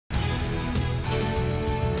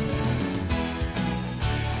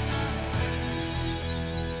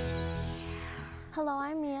Hello,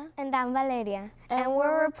 I'm Mia. And I'm Valeria. And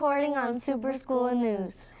we're reporting on Super School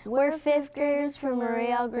News. We're 5th graders from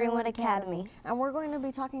Maria Greenwood Academy. And we're going to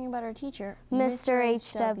be talking about our teacher, Mr.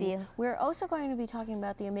 H.W. We're also going to be talking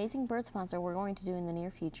about the amazing bird sponsor we're going to do in the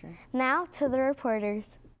near future. Now to the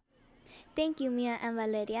reporters. Thank you, Mia and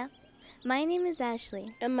Valeria. My name is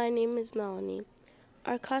Ashley. And my name is Melanie.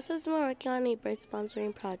 Our class has been working on a bird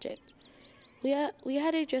sponsoring project. We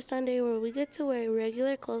had a dress down day where we get to wear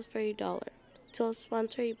regular clothes for $1 to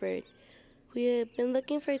sponsor a bird. We have been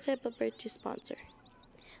looking for a type of bird to sponsor.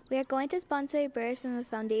 We are going to sponsor a bird from a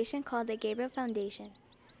foundation called the Gabriel Foundation.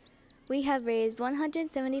 We have raised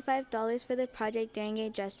 $175 for the project during a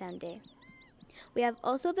dress down day. We have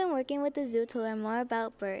also been working with the zoo to learn more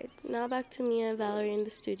about birds. Now back to Mia and Valerie in the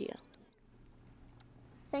studio.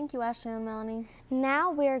 Thank you, Ashley and Melanie. Now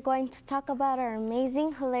we are going to talk about our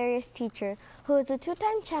amazing, hilarious teacher, who is a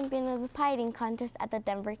 2-time champion of the pie eating contest at the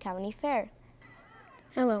Denver County Fair.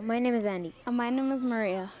 Hello, my name is Andy. And my name is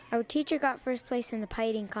Maria. Our teacher got first place in the pie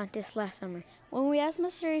eating contest last summer. When we asked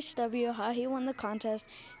Mr. H.W. how he won the contest,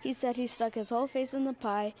 he said he stuck his whole face in the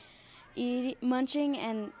pie, munching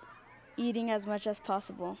and eating as much as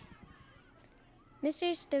possible. Mr.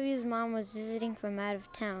 H.W.'s mom was visiting from out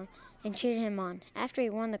of town and cheered him on. After he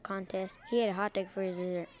won the contest, he ate a hot dog for his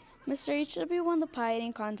dessert. Mr. H.W. won the pie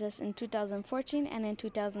eating contest in 2014 and in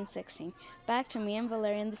 2016. Back to me and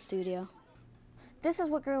Valeria in the studio. This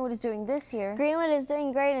is what Greenwood is doing this year. Greenwood is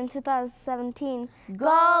doing great in 2017. Go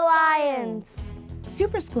Lions!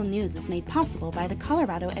 Super School News is made possible by the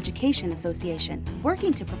Colorado Education Association,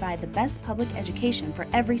 working to provide the best public education for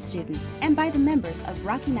every student, and by the members of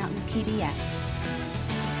Rocky Mountain PBS.